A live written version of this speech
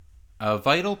A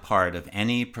vital part of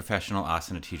any professional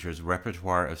asana teacher's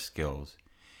repertoire of skills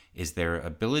is their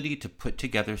ability to put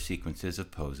together sequences of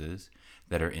poses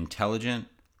that are intelligent,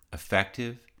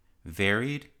 effective,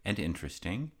 varied, and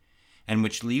interesting, and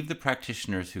which leave the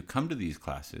practitioners who come to these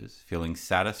classes feeling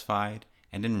satisfied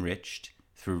and enriched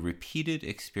through repeated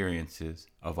experiences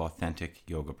of authentic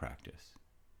yoga practice.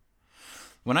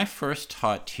 When I first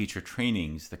taught teacher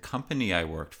trainings, the company I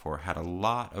worked for had a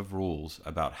lot of rules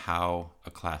about how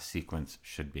a class sequence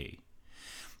should be.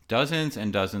 Dozens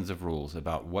and dozens of rules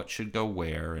about what should go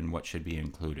where and what should be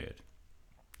included.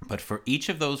 But for each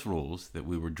of those rules that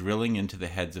we were drilling into the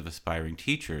heads of aspiring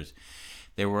teachers,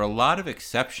 there were a lot of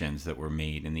exceptions that were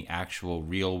made in the actual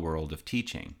real world of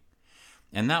teaching.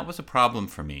 And that was a problem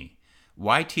for me.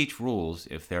 Why teach rules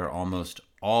if they're almost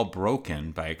all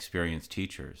broken by experienced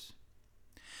teachers?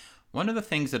 One of the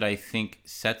things that I think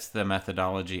sets the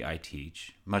methodology I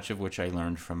teach, much of which I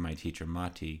learned from my teacher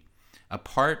Mati,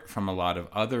 apart from a lot of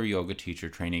other yoga teacher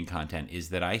training content,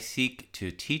 is that I seek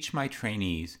to teach my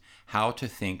trainees how to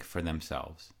think for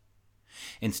themselves.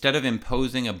 Instead of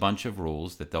imposing a bunch of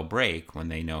rules that they'll break when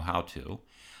they know how to,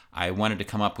 I wanted to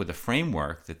come up with a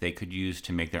framework that they could use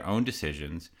to make their own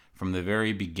decisions from the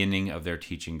very beginning of their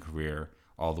teaching career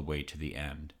all the way to the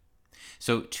end.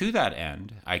 So to that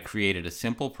end, I created a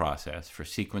simple process for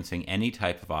sequencing any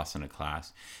type of asana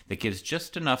class that gives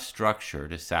just enough structure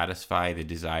to satisfy the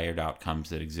desired outcomes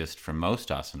that exist for most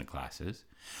asana classes,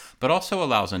 but also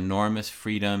allows enormous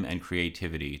freedom and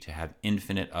creativity to have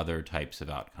infinite other types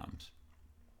of outcomes.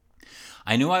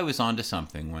 I knew I was onto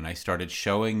something when I started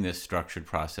showing this structured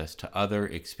process to other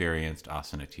experienced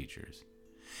asana teachers.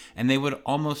 And they would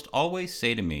almost always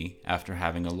say to me, after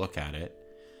having a look at it,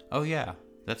 "Oh yeah,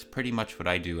 that's pretty much what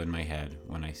I do in my head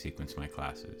when I sequence my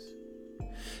classes."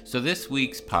 So this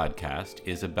week's podcast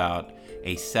is about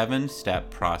a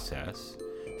 7-step process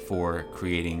for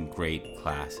creating great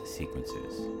class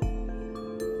sequences.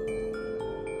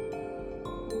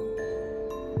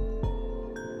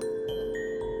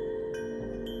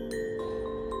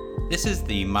 This is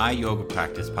the My Yoga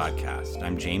Practice podcast.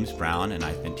 I'm James Brown, and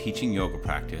I've been teaching yoga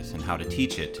practice and how to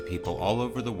teach it to people all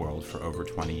over the world for over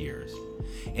 20 years.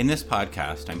 In this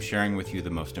podcast, I'm sharing with you the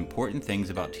most important things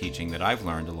about teaching that I've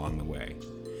learned along the way.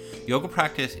 Yoga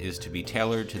practice is to be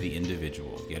tailored to the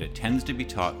individual, yet it tends to be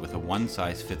taught with a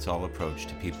one-size-fits-all approach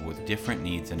to people with different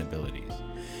needs and abilities.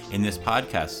 In this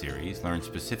podcast series, learn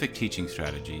specific teaching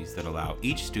strategies that allow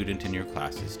each student in your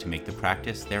classes to make the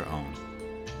practice their own.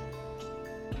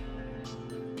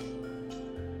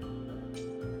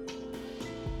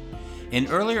 In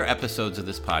earlier episodes of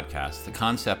this podcast, the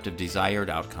concept of desired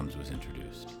outcomes was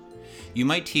introduced. You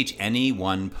might teach any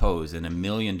one pose in a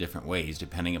million different ways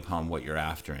depending upon what you're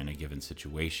after in a given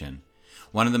situation.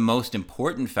 One of the most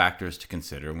important factors to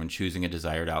consider when choosing a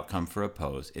desired outcome for a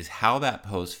pose is how that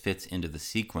pose fits into the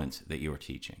sequence that you are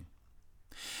teaching.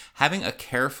 Having a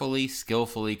carefully,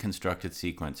 skillfully constructed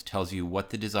sequence tells you what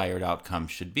the desired outcome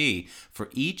should be for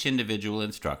each individual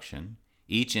instruction,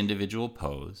 each individual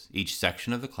pose, each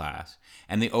section of the class,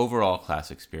 and the overall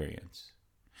class experience.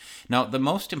 Now, the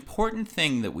most important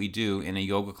thing that we do in a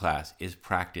yoga class is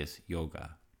practice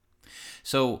yoga.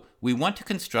 So we want to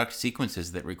construct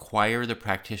sequences that require the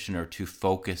practitioner to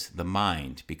focus the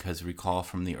mind, because recall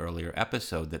from the earlier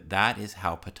episode that is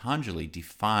how Patanjali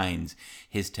defines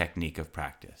his technique of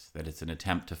practice, that it's an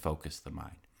attempt to focus the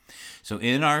mind. So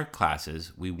in our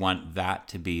classes, we want that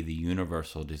to be the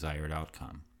universal desired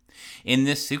outcome. In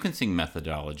this sequencing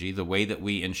methodology, the way that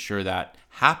we ensure that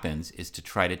happens is to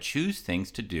try to choose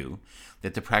things to do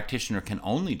that the practitioner can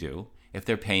only do if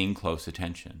they're paying close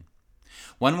attention.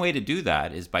 One way to do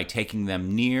that is by taking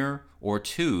them near or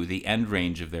to the end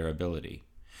range of their ability.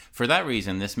 For that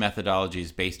reason, this methodology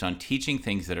is based on teaching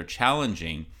things that are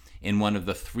challenging in one of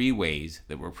the 3 ways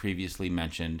that were previously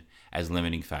mentioned as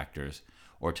limiting factors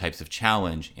or types of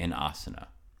challenge in asana.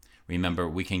 Remember,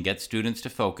 we can get students to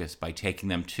focus by taking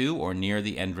them to or near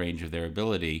the end range of their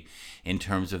ability in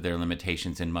terms of their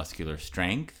limitations in muscular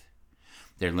strength,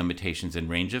 their limitations in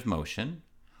range of motion,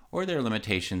 or their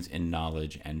limitations in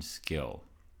knowledge and skill.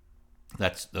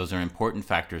 Those are important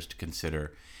factors to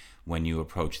consider when you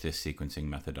approach this sequencing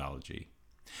methodology.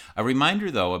 A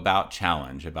reminder, though, about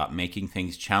challenge, about making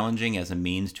things challenging as a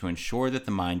means to ensure that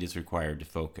the mind is required to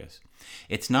focus.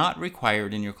 It's not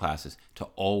required in your classes to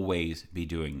always be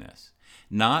doing this.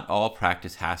 Not all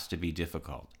practice has to be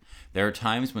difficult. There are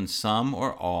times when some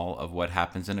or all of what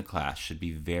happens in a class should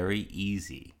be very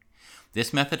easy.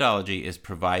 This methodology is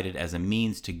provided as a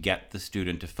means to get the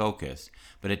student to focus,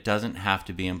 but it doesn't have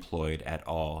to be employed at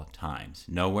all times.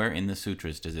 Nowhere in the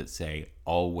sutras does it say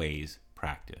always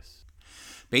practice.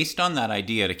 Based on that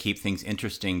idea to keep things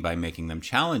interesting by making them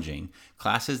challenging,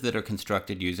 classes that are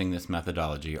constructed using this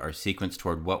methodology are sequenced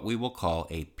toward what we will call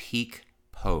a peak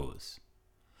pose.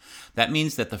 That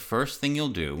means that the first thing you'll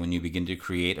do when you begin to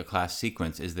create a class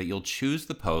sequence is that you'll choose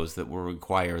the pose that will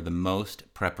require the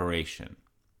most preparation.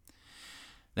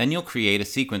 Then you'll create a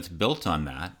sequence built on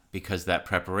that because that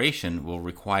preparation will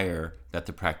require that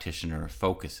the practitioner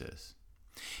focuses.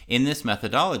 In this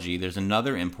methodology, there's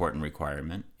another important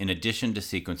requirement, in addition to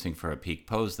sequencing for a peak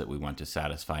pose that we want to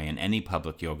satisfy in any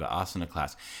public yoga asana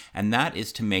class, and that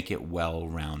is to make it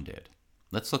well-rounded.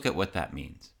 Let's look at what that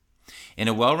means. In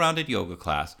a well-rounded yoga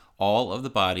class, all of the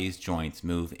body's joints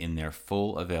move in their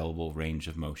full available range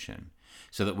of motion,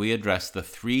 so that we address the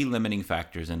 3 limiting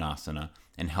factors in asana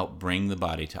and help bring the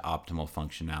body to optimal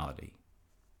functionality.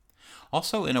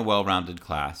 Also, in a well-rounded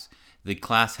class, the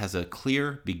class has a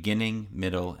clear beginning,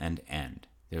 middle, and end.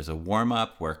 There's a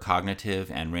warm-up where cognitive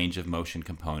and range of motion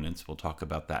components, we'll talk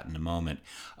about that in a moment,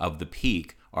 of the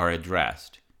peak are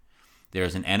addressed.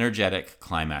 There's an energetic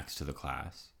climax to the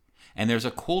class. And there's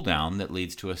a cool down that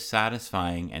leads to a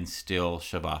satisfying and still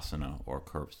shavasana or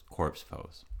corpse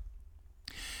pose.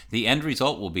 The end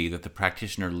result will be that the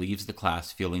practitioner leaves the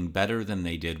class feeling better than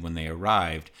they did when they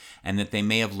arrived, and that they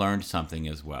may have learned something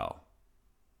as well.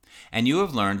 And you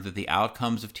have learned that the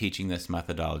outcomes of teaching this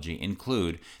methodology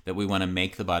include that we want to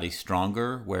make the body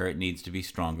stronger where it needs to be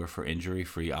stronger for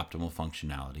injury-free optimal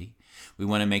functionality. We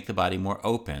want to make the body more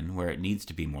open where it needs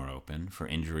to be more open for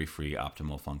injury-free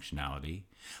optimal functionality.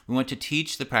 We want to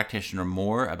teach the practitioner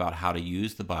more about how to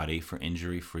use the body for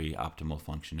injury-free optimal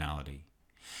functionality.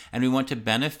 And we want to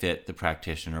benefit the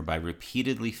practitioner by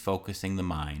repeatedly focusing the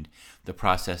mind, the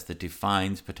process that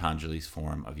defines Patanjali's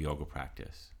form of yoga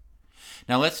practice.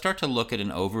 Now let's start to look at an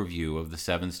overview of the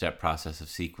 7-step process of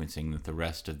sequencing that the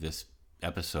rest of this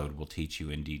episode will teach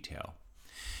you in detail.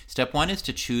 Step 1 is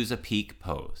to choose a peak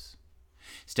pose.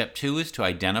 Step 2 is to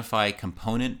identify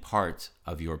component parts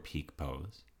of your peak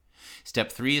pose.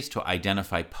 Step 3 is to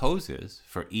identify poses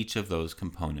for each of those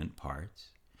component parts.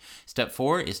 Step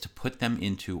 4 is to put them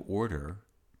into order.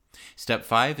 Step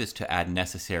 5 is to add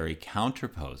necessary counter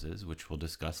poses, which we'll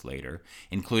discuss later,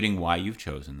 including why you've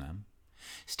chosen them.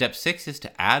 Step 6 is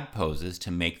to add poses to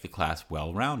make the class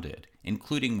well-rounded,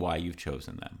 including why you've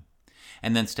chosen them.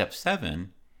 And then step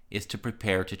 7 is to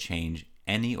prepare to change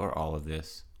any or all of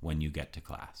this when you get to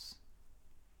class.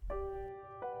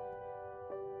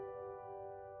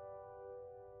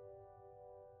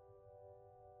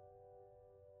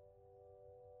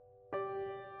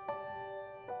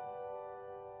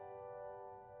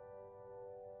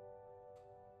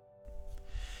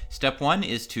 Step 1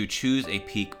 is to choose a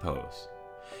peak pose.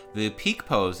 The peak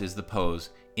pose is the pose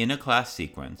in a class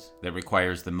sequence that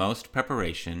requires the most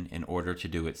preparation in order to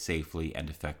do it safely and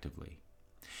effectively.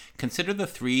 Consider the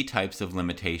 3 types of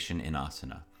limitation in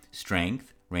asana: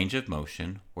 strength, range of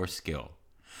motion, or skill.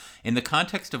 In the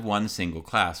context of one single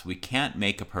class, we can't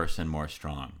make a person more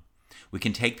strong. We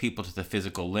can take people to the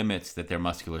physical limits that their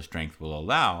muscular strength will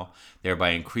allow,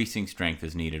 thereby increasing strength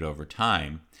as needed over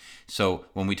time. So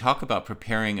when we talk about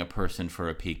preparing a person for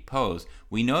a peak pose,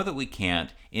 we know that we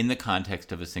can't, in the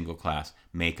context of a single class,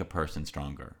 make a person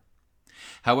stronger.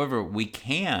 However, we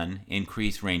can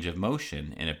increase range of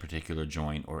motion in a particular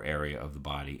joint or area of the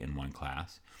body in one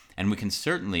class, and we can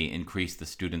certainly increase the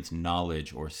student's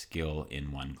knowledge or skill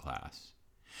in one class.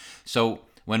 So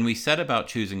when we set about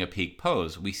choosing a peak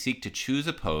pose, we seek to choose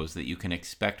a pose that you can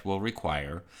expect will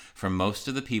require, from most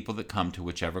of the people that come to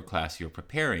whichever class you're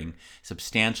preparing,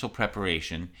 substantial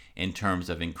preparation in terms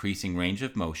of increasing range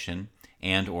of motion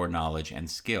and or knowledge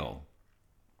and skill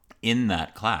in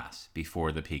that class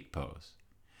before the peak pose.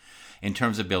 In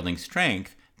terms of building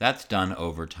strength, that's done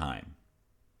over time.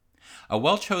 A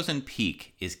well-chosen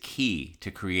peak is key to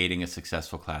creating a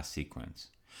successful class sequence.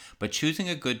 But choosing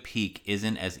a good peak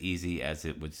isn't as easy as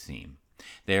it would seem.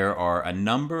 There are a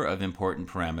number of important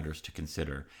parameters to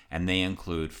consider, and they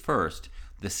include, first,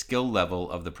 the skill level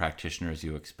of the practitioners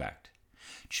you expect.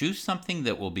 Choose something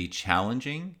that will be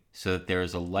challenging so that there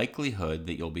is a likelihood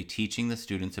that you'll be teaching the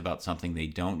students about something they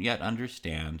don't yet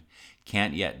understand,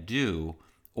 can't yet do,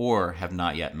 or have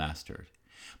not yet mastered.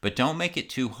 But don't make it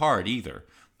too hard either.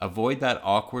 Avoid that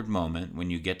awkward moment when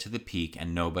you get to the peak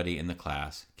and nobody in the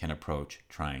class can approach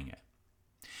trying it.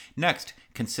 Next,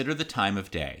 consider the time of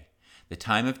day. The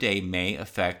time of day may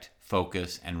affect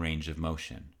focus and range of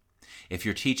motion. If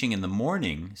you're teaching in the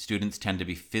morning, students tend to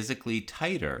be physically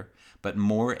tighter, but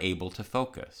more able to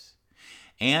focus.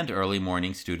 And early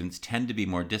morning students tend to be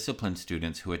more disciplined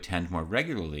students who attend more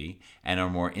regularly and are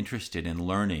more interested in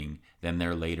learning than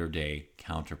their later day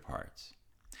counterparts.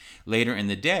 Later in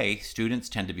the day, students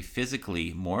tend to be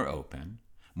physically more open,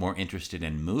 more interested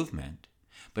in movement,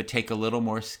 but take a little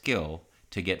more skill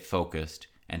to get focused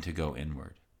and to go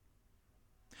inward.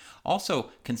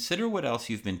 Also, consider what else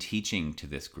you've been teaching to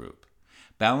this group.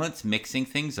 Balance mixing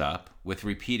things up with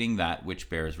repeating that which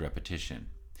bears repetition.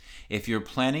 If you're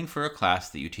planning for a class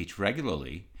that you teach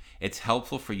regularly, it's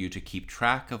helpful for you to keep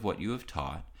track of what you have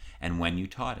taught and when you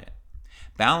taught it.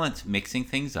 Balance mixing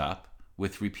things up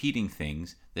with repeating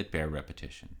things that bear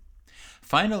repetition.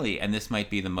 Finally, and this might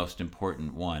be the most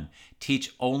important one,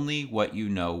 teach only what you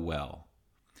know well.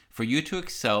 For you to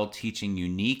excel teaching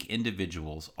unique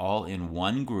individuals all in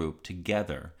one group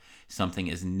together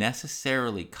something as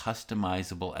necessarily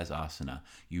customizable as asana,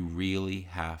 you really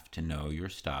have to know your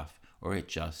stuff or it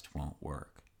just won't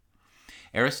work.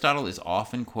 Aristotle is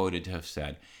often quoted to have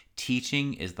said,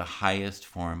 teaching is the highest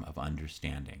form of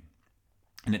understanding.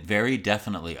 And it very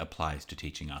definitely applies to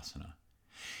teaching asana.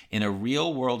 In a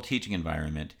real-world teaching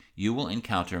environment, you will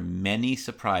encounter many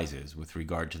surprises with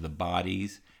regard to the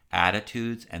bodies,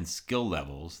 attitudes, and skill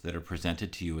levels that are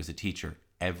presented to you as a teacher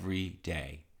every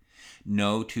day.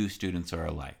 No two students are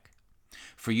alike.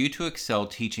 For you to excel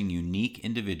teaching unique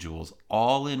individuals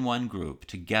all in one group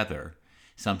together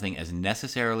something as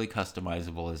necessarily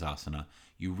customizable as asana,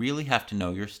 you really have to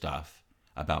know your stuff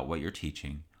about what you're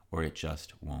teaching or it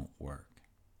just won't work.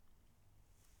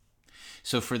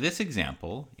 So for this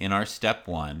example, in our step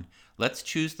 1, let's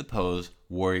choose the pose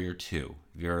Warrior 2,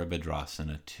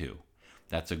 Virabhadrasana 2.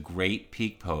 That's a great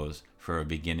peak pose for a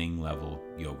beginning level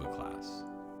yoga class.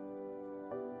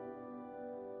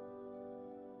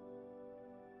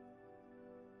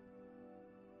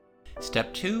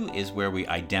 Step 2 is where we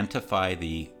identify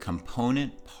the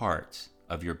component parts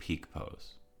of your peak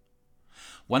pose.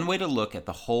 One way to look at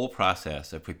the whole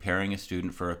process of preparing a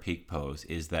student for a peak pose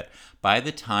is that by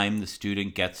the time the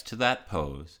student gets to that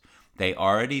pose, they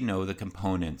already know the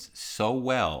components so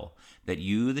well that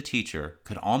you, the teacher,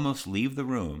 could almost leave the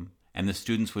room and the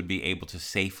students would be able to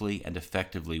safely and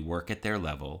effectively work at their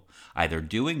level, either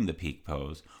doing the peak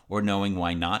pose or knowing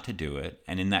why not to do it,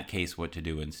 and in that case, what to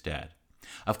do instead.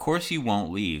 Of course you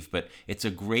won't leave, but it's a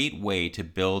great way to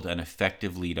build an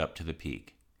effective lead up to the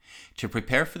peak. To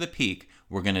prepare for the peak,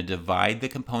 we're going to divide the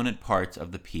component parts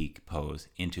of the peak pose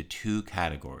into 2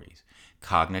 categories: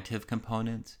 cognitive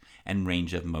components and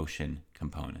range of motion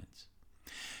components.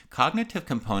 Cognitive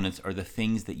components are the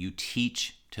things that you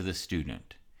teach to the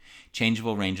student.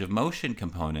 Changeable range of motion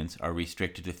components are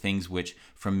restricted to things which,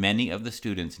 for many of the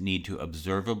students, need to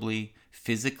observably,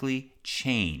 physically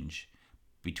change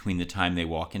between the time they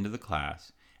walk into the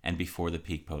class and before the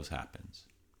peak pose happens.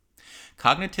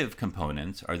 Cognitive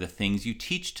components are the things you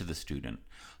teach to the student.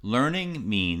 Learning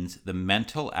means the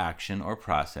mental action or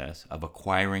process of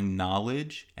acquiring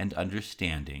knowledge and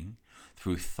understanding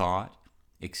through thought,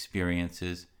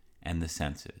 experiences, and the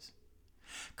senses.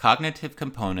 Cognitive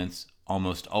components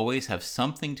almost always have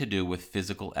something to do with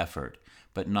physical effort,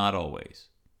 but not always.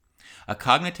 A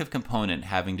cognitive component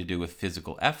having to do with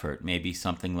physical effort may be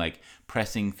something like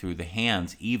pressing through the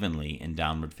hands evenly in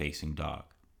downward facing dog.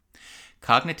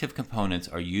 Cognitive components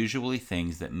are usually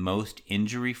things that most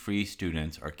injury-free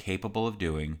students are capable of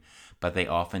doing, but they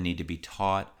often need to be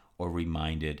taught or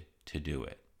reminded to do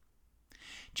it.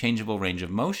 Changeable range of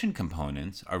motion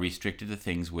components are restricted to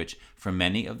things which, for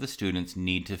many of the students,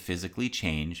 need to physically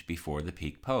change before the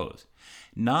peak pose.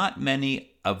 Not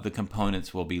many of the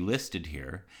components will be listed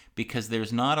here because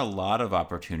there's not a lot of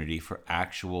opportunity for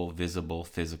actual visible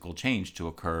physical change to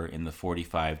occur in the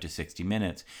 45 to 60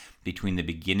 minutes between the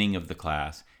beginning of the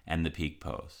class and the peak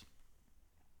pose.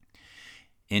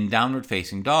 In downward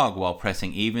facing dog, while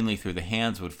pressing evenly through the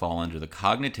hands would fall under the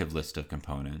cognitive list of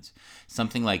components,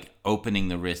 something like opening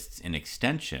the wrists in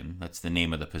extension, that's the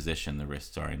name of the position the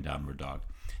wrists are in downward dog,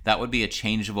 that would be a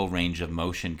changeable range of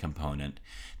motion component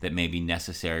that may be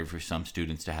necessary for some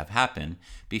students to have happen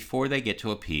before they get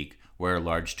to a peak where a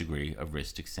large degree of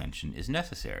wrist extension is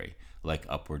necessary, like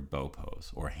upward bow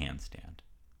pose or handstand.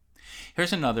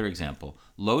 Here's another example.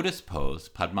 Lotus pose,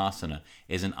 Padmasana,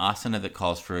 is an asana that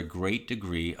calls for a great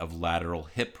degree of lateral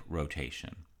hip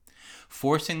rotation.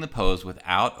 Forcing the pose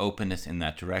without openness in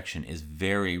that direction is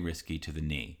very risky to the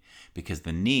knee, because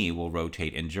the knee will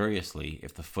rotate injuriously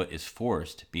if the foot is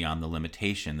forced beyond the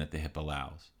limitation that the hip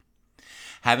allows.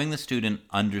 Having the student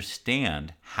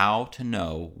understand how to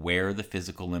know where the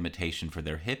physical limitation for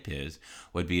their hip is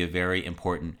would be a very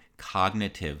important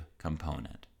cognitive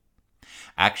component.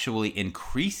 Actually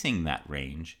increasing that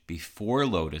range before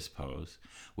lotus pose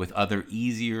with other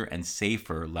easier and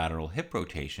safer lateral hip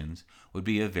rotations would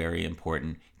be a very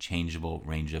important changeable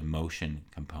range of motion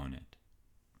component.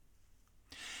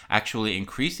 Actually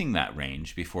increasing that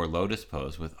range before lotus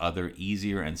pose with other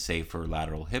easier and safer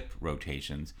lateral hip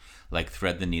rotations, like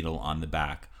thread the needle on the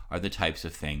back, are the types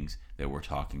of things that we're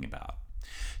talking about.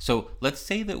 So let's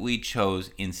say that we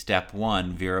chose in step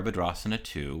 1 Virabhadrasana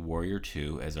 2, Warrior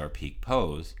 2, as our peak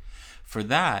pose. For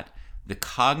that, the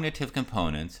cognitive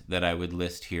components that I would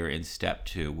list here in step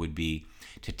 2 would be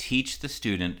to teach the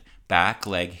student back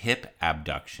leg hip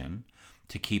abduction,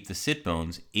 to keep the sit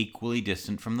bones equally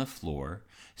distant from the floor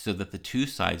so that the two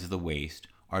sides of the waist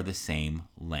are the same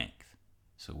length.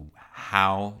 So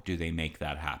how do they make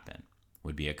that happen?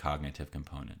 Would be a cognitive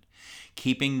component.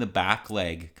 Keeping the back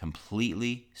leg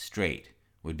completely straight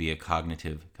would be a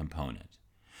cognitive component.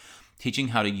 Teaching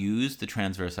how to use the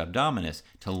transverse abdominis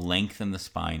to lengthen the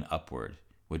spine upward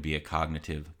would be a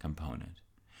cognitive component.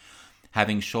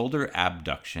 Having shoulder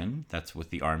abduction, that's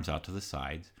with the arms out to the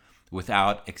sides,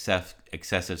 without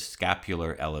excessive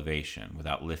scapular elevation,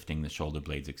 without lifting the shoulder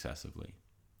blades excessively,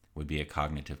 would be a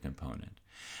cognitive component.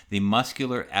 The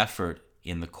muscular effort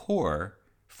in the core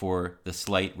for the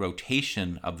slight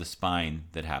rotation of the spine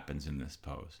that happens in this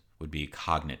pose would be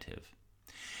cognitive.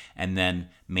 And then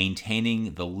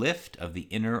maintaining the lift of the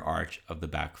inner arch of the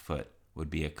back foot would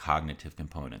be a cognitive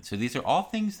component. So these are all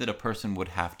things that a person would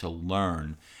have to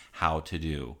learn how to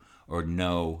do or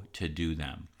know to do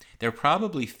them. They're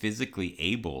probably physically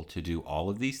able to do all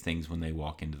of these things when they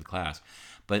walk into the class,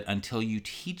 but until you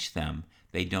teach them,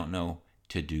 they don't know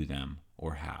to do them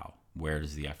or how. Where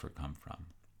does the effort come from?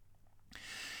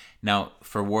 Now,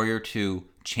 for Warrior 2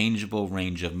 changeable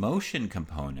range of motion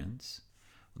components,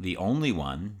 the only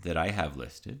one that I have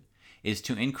listed is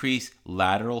to increase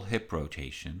lateral hip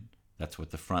rotation, that's what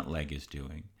the front leg is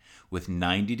doing, with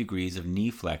 90 degrees of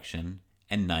knee flexion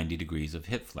and 90 degrees of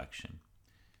hip flexion.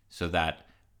 So that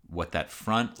what that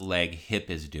front leg hip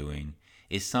is doing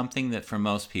is something that for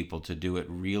most people to do it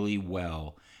really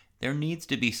well, there needs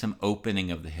to be some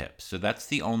opening of the hips. So that's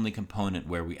the only component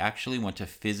where we actually want to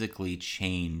physically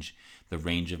change the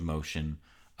range of motion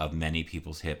of many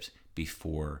people's hips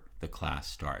before the class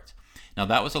starts. Now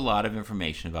that was a lot of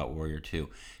information about Warrior 2.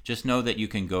 Just know that you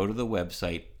can go to the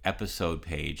website episode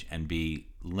page and be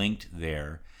linked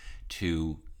there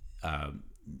to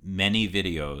many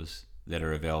videos that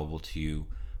are available to you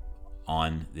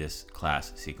on this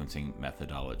class sequencing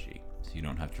methodology, so you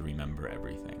don't have to remember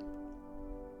everything.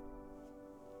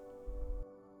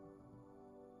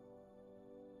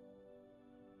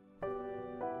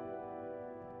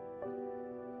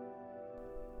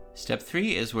 Step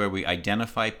 3 is where we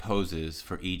identify poses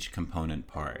for each component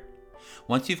part.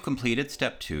 Once you've completed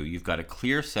step 2, you've got a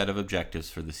clear set of objectives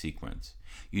for the sequence.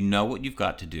 You know what you've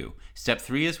got to do. Step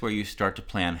 3 is where you start to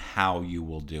plan how you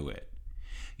will do it.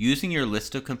 Using your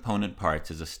list of component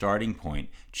parts as a starting point,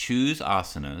 choose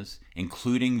asanas,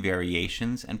 including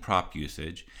variations and prop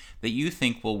usage, that you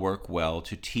think will work well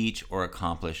to teach or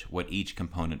accomplish what each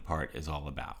component part is all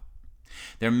about.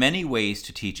 There are many ways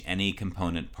to teach any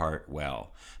component part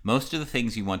well. Most of the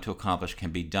things you want to accomplish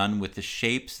can be done with the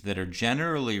shapes that are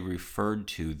generally referred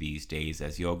to these days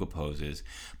as yoga poses,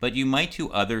 but you might do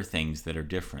other things that are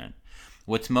different.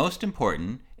 What's most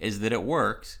important is that it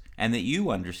works and that you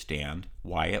understand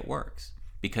why it works.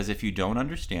 Because if you don't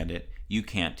understand it, you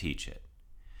can't teach it.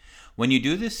 When you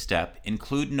do this step,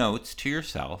 include notes to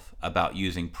yourself about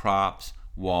using props,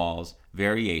 walls,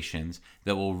 variations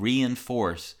that will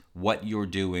reinforce what you're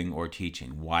doing or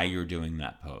teaching, why you're doing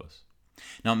that pose.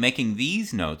 Now, making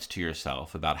these notes to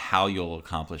yourself about how you'll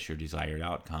accomplish your desired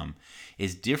outcome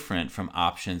is different from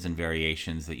options and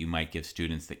variations that you might give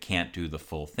students that can't do the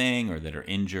full thing or that are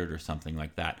injured or something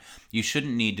like that. You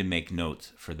shouldn't need to make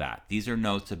notes for that. These are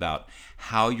notes about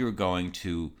how you're going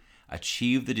to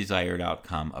achieve the desired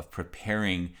outcome of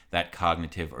preparing that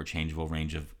cognitive or changeable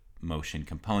range of motion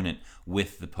component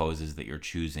with the poses that you're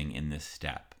choosing in this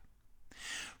step.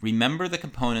 Remember the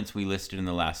components we listed in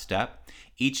the last step?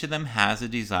 Each of them has a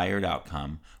desired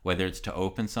outcome, whether it's to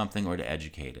open something or to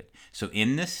educate it. So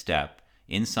in this step,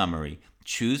 in summary,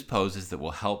 choose poses that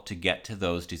will help to get to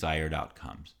those desired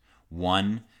outcomes.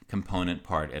 One component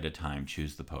part at a time,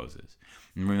 choose the poses.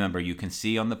 And remember, you can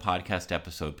see on the podcast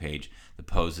episode page the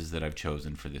poses that I've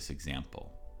chosen for this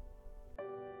example.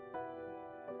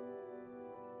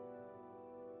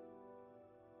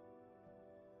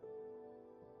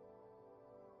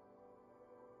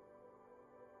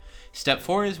 Step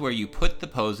 4 is where you put the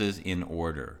poses in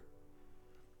order.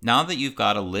 Now that you've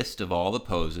got a list of all the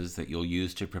poses that you'll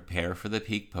use to prepare for the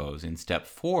peak pose, in step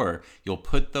 4, you'll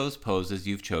put those poses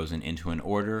you've chosen into an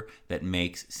order that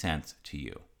makes sense to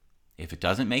you. If it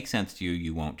doesn't make sense to you,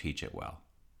 you won't teach it well.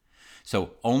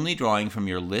 So only drawing from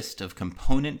your list of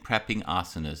component prepping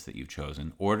asanas that you've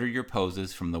chosen, order your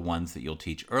poses from the ones that you'll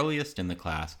teach earliest in the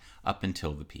class up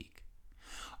until the peak.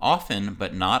 Often,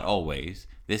 but not always,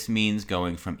 this means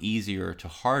going from easier to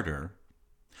harder.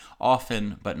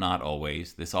 Often, but not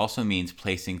always, this also means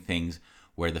placing things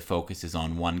where the focus is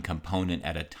on one component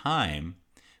at a time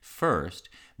first,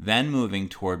 then moving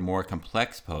toward more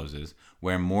complex poses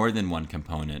where more than one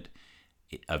component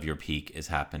of your peak is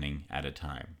happening at a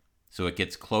time. So it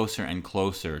gets closer and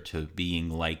closer to being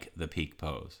like the peak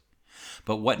pose.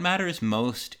 But what matters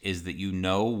most is that you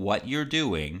know what you're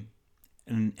doing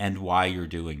and why you're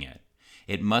doing it.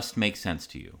 It must make sense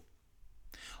to you.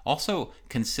 Also,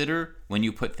 consider when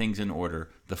you put things in order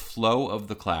the flow of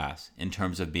the class in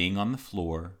terms of being on the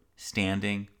floor,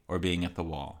 standing, or being at the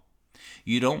wall.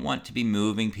 You don't want to be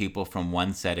moving people from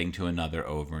one setting to another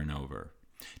over and over.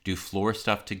 Do floor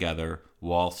stuff together,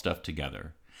 wall stuff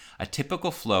together. A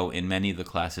typical flow in many of the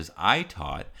classes I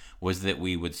taught was that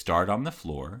we would start on the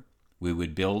floor, we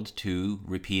would build 2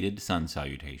 repeated sun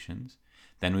salutations,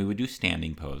 then we would do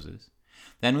standing poses,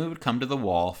 then we would come to the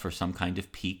wall for some kind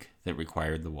of peak that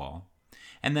required the wall,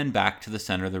 and then back to the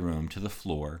center of the room to the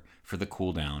floor for the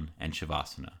cool down and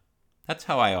shavasana. That's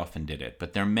how I often did it,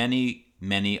 but there are many,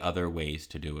 many other ways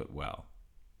to do it well.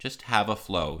 Just have a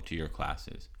flow to your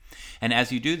classes. And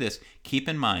as you do this, keep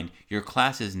in mind your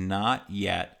class is not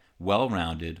yet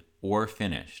well-rounded or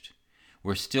finished.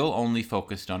 We're still only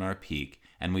focused on our peak,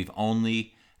 and we've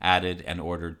only added and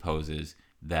ordered poses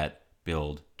that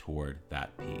build toward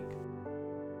that peak.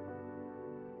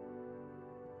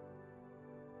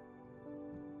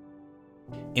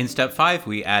 In step 5,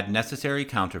 we add necessary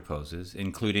counter poses,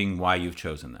 including why you've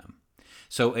chosen them.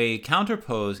 So a counter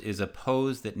pose is a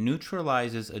pose that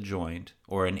neutralizes a joint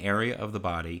or an area of the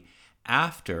body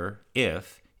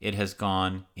if it has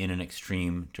gone in an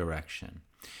extreme direction.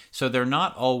 So they're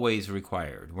not always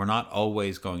required. We're not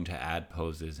always going to add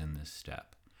poses in this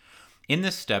step. In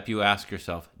this step, you ask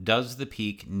yourself, does the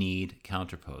peak need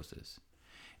counter poses?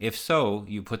 If so,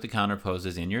 you put the counter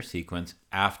poses in your sequence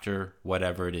after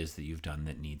whatever it is that you've done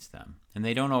that needs them. And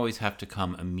they don't always have to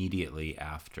come immediately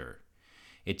after.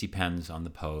 It depends on the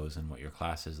pose and what your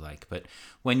class is like. But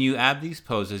when you add these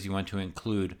poses, you want to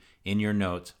include in your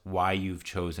notes why you've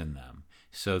chosen them,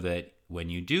 so that when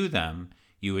you do them,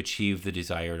 you achieve the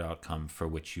desired outcome for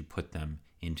which you put them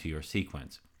into your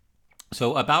sequence.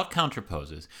 So about counter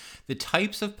poses, the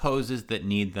types of poses that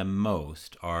need them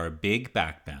most are big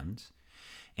back bends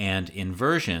and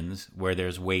inversions where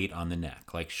there's weight on the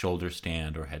neck, like shoulder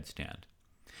stand or headstand.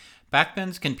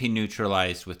 Backbends can be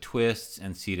neutralized with twists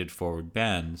and seated forward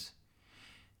bends,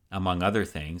 among other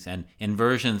things, and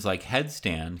inversions like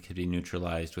headstand can be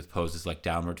neutralized with poses like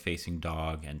downward facing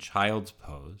dog and child's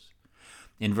pose.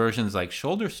 Inversions like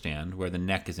shoulder stand, where the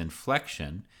neck is in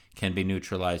flexion, can be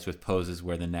neutralized with poses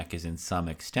where the neck is in some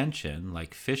extension,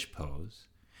 like fish pose,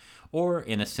 or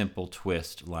in a simple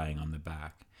twist lying on the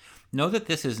back. Know that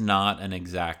this is not an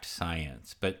exact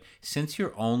science, but since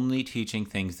you're only teaching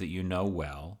things that you know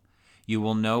well, you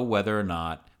will know whether or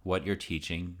not what you're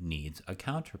teaching needs a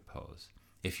counter pose.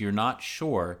 If you're not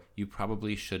sure, you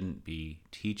probably shouldn't be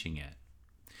teaching it.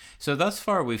 So thus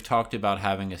far, we've talked about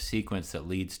having a sequence that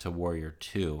leads to Warrior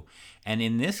 2. And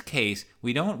in this case,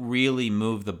 we don't really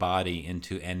move the body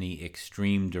into any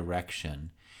extreme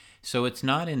direction. So it's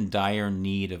not in dire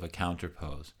need of a counter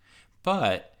pose.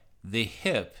 But the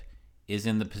hip is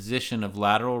in the position of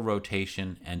lateral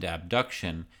rotation and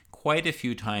abduction quite a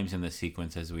few times in the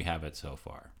sequence as we have it so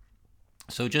far.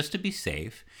 So just to be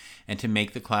safe and to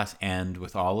make the class end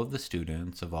with all of the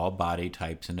students of all body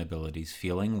types and abilities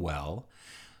feeling well,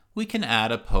 we can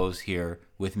add a pose here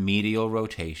with medial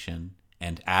rotation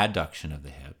and adduction of the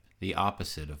hip, the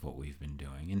opposite of what we've been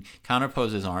doing. And counter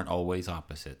poses aren't always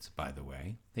opposites, by the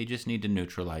way. They just need to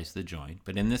neutralize the joint.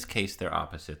 But in this case, they're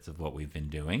opposites of what we've been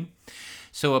doing.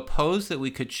 So a pose that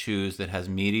we could choose that has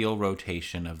medial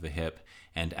rotation of the hip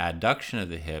and adduction of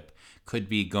the hip could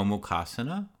be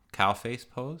Gomukhasana, cow face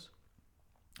pose,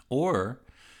 or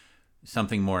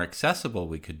something more accessible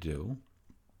we could do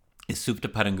is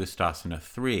Supta Padangusthasana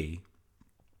 3,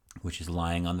 which is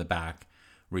lying on the back,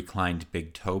 reclined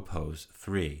big toe pose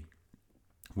 3,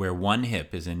 where one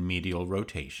hip is in medial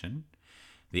rotation,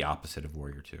 the opposite of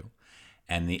Warrior 2,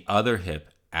 and the other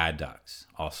hip adducts,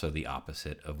 also the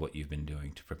opposite of what you've been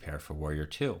doing to prepare for Warrior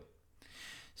 2.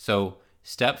 So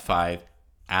step 5,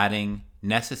 adding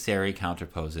necessary counter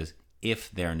poses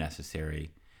if they're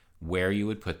necessary, where you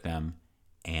would put them,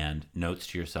 and notes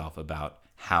to yourself about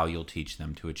how you'll teach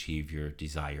them to achieve your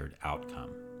desired outcome.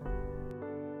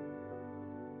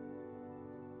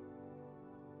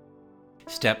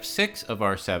 Step 6 of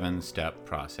our 7-step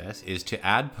process is to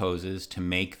add poses to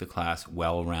make the class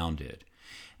well-rounded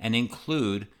and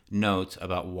include notes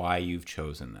about why you've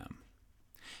chosen them.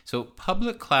 So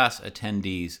public class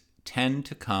attendees tend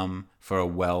to come for a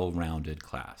well-rounded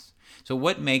class. So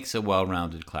what makes a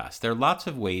well-rounded class? There are lots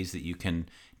of ways that you can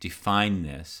define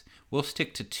this. We'll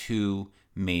stick to 2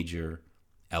 major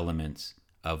elements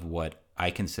of what I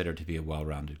consider to be a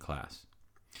well-rounded class.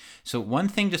 So one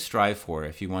thing to strive for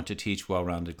if you want to teach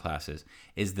well-rounded classes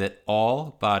is that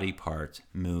all body parts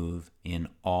move in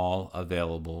all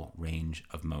available range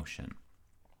of motion.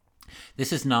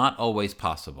 This is not always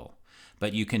possible,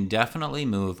 but you can definitely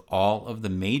move all of the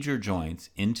major joints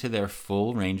into their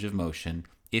full range of motion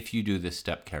if you do this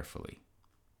step carefully.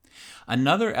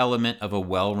 Another element of a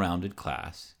well-rounded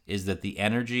class is that the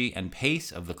energy and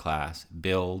pace of the class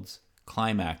builds,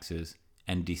 climaxes,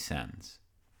 and descends.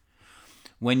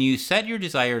 When you set your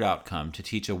desired outcome to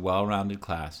teach a well-rounded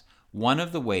class, one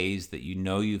of the ways that you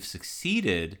know you've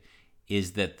succeeded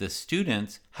is that the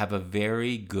students have a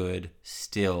very good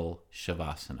still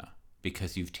Shavasana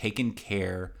because you've taken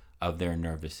care of their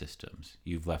nervous systems.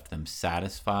 You've left them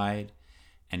satisfied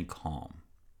and calm.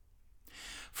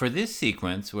 For this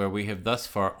sequence, where we have thus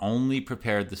far only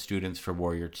prepared the students for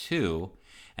Warrior 2,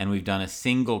 and we've done a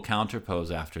single counter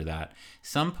pose after that,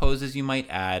 some poses you might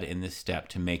add in this step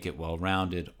to make it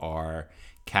well-rounded are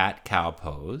cat-cow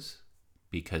pose,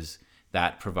 because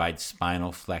that provides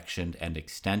spinal flexion and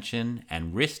extension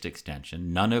and wrist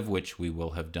extension, none of which we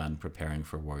will have done preparing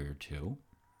for Warrior 2.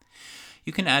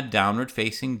 You can add downward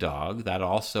facing dog. That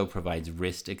also provides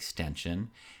wrist extension,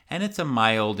 and it's a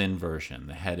mild inversion.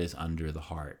 The head is under the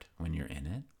heart when you're in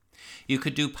it. You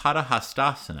could do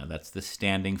Padahastasana. That's the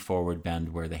standing forward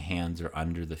bend where the hands are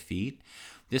under the feet.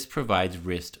 This provides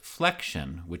wrist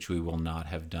flexion, which we will not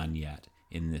have done yet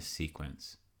in this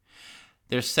sequence.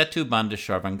 There's Setu Bandha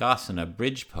Sharvangasana,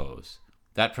 bridge pose.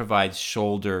 That provides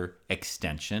shoulder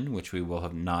extension, which we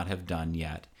will not have done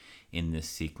yet in this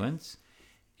sequence,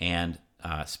 and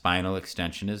spinal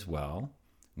extension as well,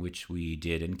 which we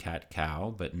did in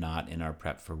cat-cow, but not in our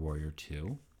prep for Warrior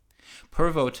 2.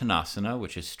 Purvottanasana,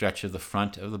 which is stretch of the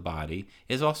front of the body,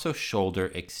 is also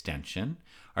shoulder extension.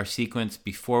 Our sequence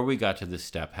before we got to this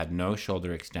step had no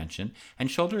shoulder extension, and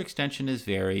shoulder extension is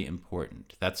very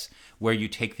important. That's where you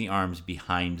take the arms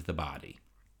behind the body.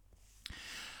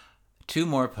 2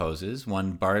 more poses,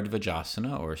 one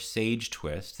Bharadvajasana or sage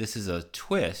twist. This is a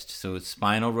twist, so it's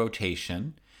spinal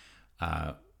rotation,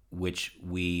 which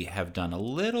we have done a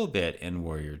little bit in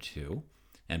Warrior 2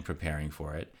 and preparing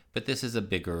for it, but this is a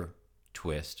bigger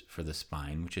twist for the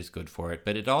spine, which is good for it,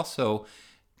 but it also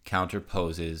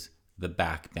counterposes the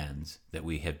back bends that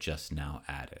we have just now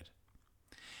added.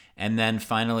 And then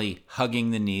finally,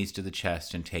 hugging the knees to the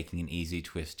chest and taking an easy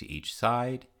twist to each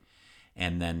side.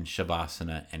 And then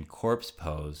Shavasana and corpse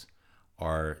pose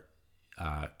are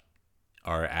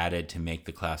added to make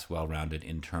the class well-rounded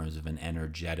in terms of an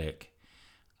energetic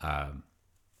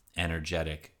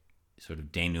sort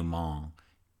of denouement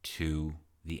to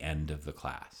the end of the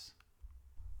class.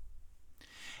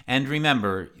 And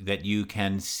remember that you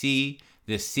can see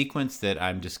this sequence that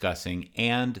I'm discussing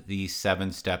and the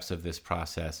 7 steps of this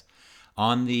process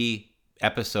on the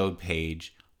episode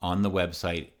page on the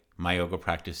website,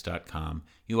 myyogapractice.com.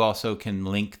 You also can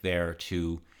link there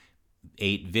to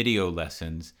 8 video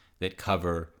lessons that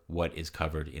cover what is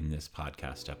covered in this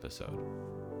podcast episode.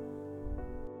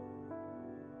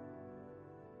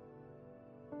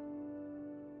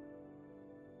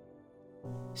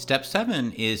 Step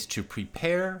 7 is to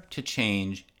prepare to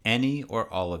change any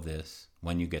or all of this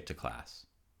when you get to class.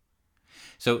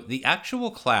 So the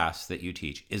actual class that you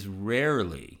teach is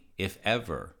rarely, if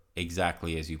ever,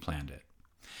 exactly as you planned it.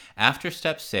 After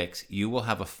step 6, you will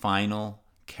have a final,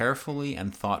 carefully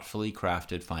and thoughtfully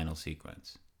crafted final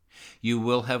sequence. You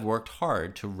will have worked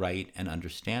hard to write and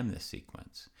understand this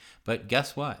sequence. But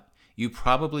guess what? You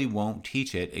probably won't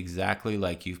teach it exactly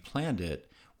like you've planned it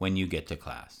when you get to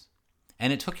class.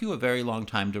 And it took you a very long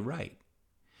time to write.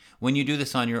 When you do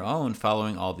this on your own,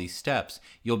 following all these steps,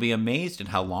 you'll be amazed at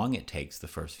how long it takes the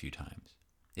first few times.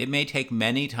 It may take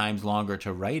many times longer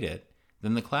to write it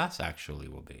than the class actually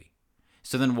will be.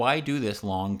 So then why do this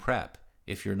long prep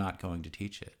if you're not going to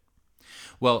teach it?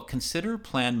 Well, consider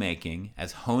plan making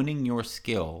as honing your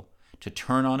skill to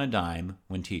turn on a dime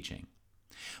when teaching.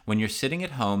 When you're sitting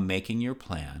at home making your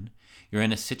plan, you're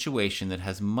in a situation that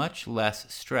has much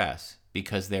less stress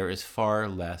because there is far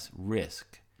less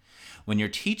risk. When you're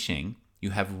teaching,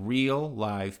 you have real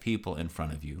live people in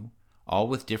front of you, all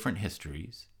with different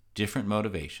histories, different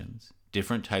motivations,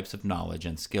 different types of knowledge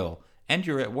and skill, and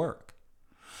you're at work.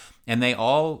 And they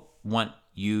all want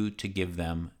you to give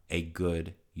them a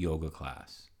good yoga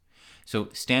class. So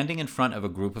standing in front of a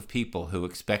group of people who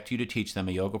expect you to teach them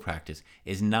a yoga practice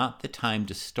is not the time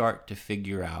to start to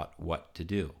figure out what to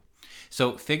do.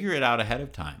 So figure it out ahead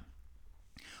of time.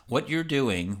 What you're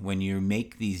doing when you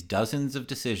make these dozens of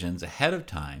decisions ahead of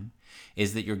time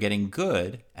is that you're getting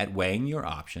good at weighing your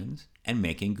options and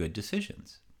making good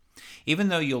decisions. Even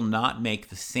though you'll not make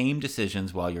the same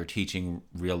decisions while you're teaching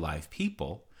real life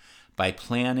people, by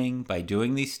planning, by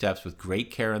doing these steps with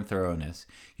great care and thoroughness,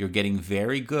 you're getting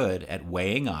very good at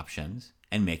weighing options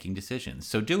and making decisions.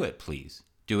 So do it, please.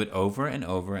 Do it over and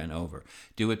over and over.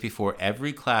 Do it before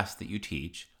every class that you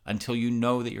teach until you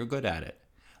know that you're good at it.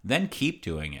 Then keep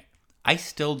doing it. I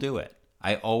still do it.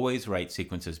 I always write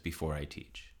sequences before I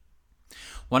teach.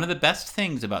 One of the best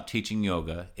things about teaching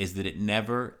yoga is that it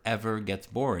never, ever gets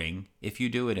boring if you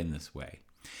do it in this way,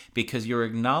 because you're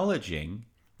acknowledging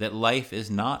that life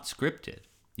is not scripted.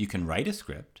 You can write a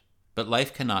script, but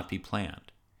life cannot be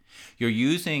planned. You're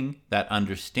using that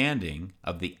understanding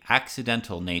of the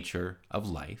accidental nature of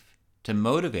life to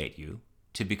motivate you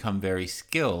to become very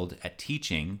skilled at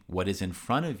teaching what is in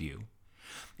front of you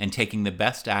and taking the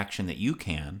best action that you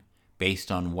can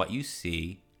based on what you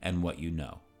see and what you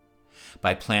know.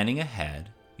 By planning ahead,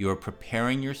 you are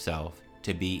preparing yourself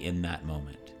to be in that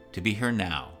moment, to be here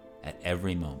now at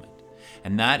every moment.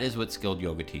 And that is what skilled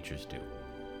yoga teachers do.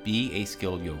 Be a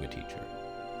skilled yoga teacher.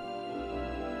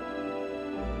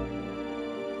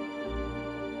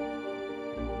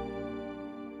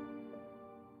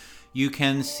 You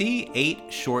can see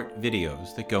 8 short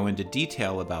videos that go into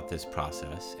detail about this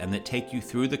process and that take you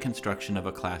through the construction of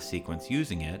a class sequence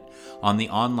using it on the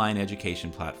online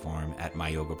education platform at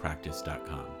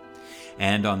myyogapractice.com.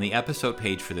 And on the episode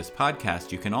page for this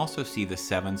podcast, you can also see the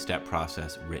 7-step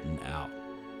process written out.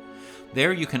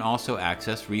 There you can also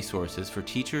access resources for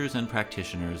teachers and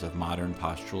practitioners of modern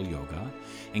postural yoga,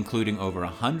 including over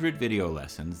 100 video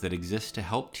lessons that exist to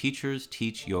help teachers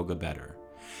teach yoga better.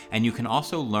 And you can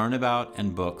also learn about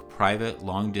and book private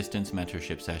long-distance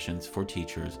mentorship sessions for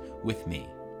teachers with me.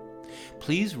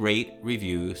 Please rate,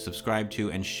 review, subscribe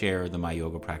to, and share the My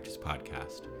Yoga Practice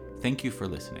podcast. Thank you for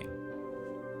listening.